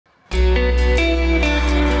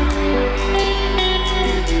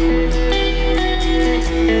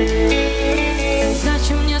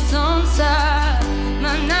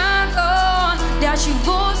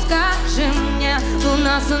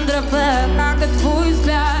дропе, когда твой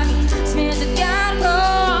взгляд светит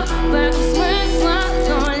ярко. В этом смысла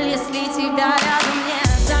ноль, если тебя рядом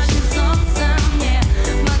нет. Даже солнце мне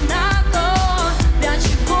Монако, для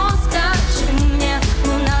чего скажи мне? У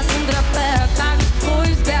нас дропе, когда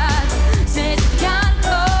твой взгляд светит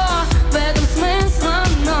ярко. В этом смысла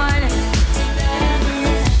ноль.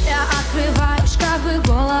 Я открываю шкаф и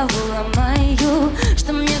голову ломаю,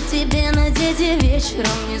 что мне к тебе надеть и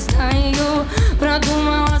вечером не знаю.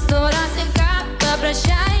 Продумала 100 раз, я как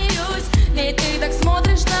обращаюсь, ведь ты так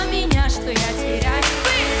смотришь на меня, что я теряюсь.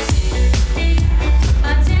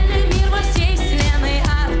 Отдельный мир во всей вселенной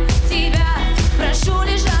от тебя. Прошу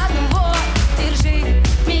лишь одного, держи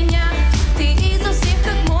меня. Ты изо всех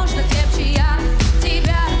как можно крепче, я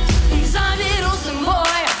тебя заберу с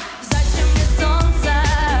собой. Зачем мне солнце?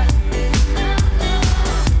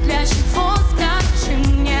 Для чего скажи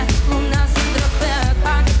мне? Луна с дропе,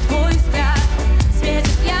 как твой взгляд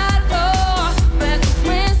светит ярко. В этом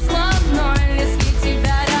смысла ноль, если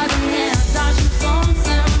тебя рядом нет. Даже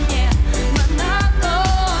солнце мне Монако,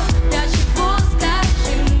 для чего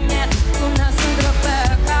скажи мне? Луна с дропе,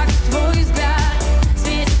 как твой взгляд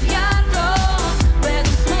светит ярко. В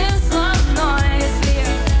этом смысла ноль, если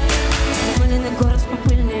Пыльный город, мы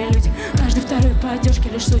пыльные люди. Каждый второй по одежке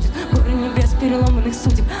лишь судит. Горы небес, переломанных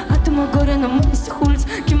судеб. Атома горе на мыслях улиц.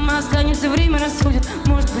 Кем мы останемся, время рассудит.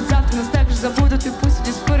 Может быть, завтра нас также забудут. И пусть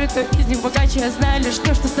люди спорят, кто из них богаче. Я знаю лишь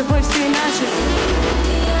то, что с тобой все иначе.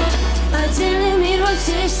 Отдельный мир во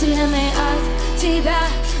всей вселенной от тебя.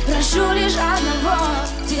 Прошу лишь одного,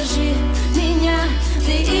 держи меня.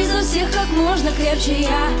 Ты изо всех как можно крепче,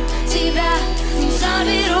 я тебя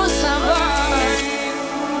заберу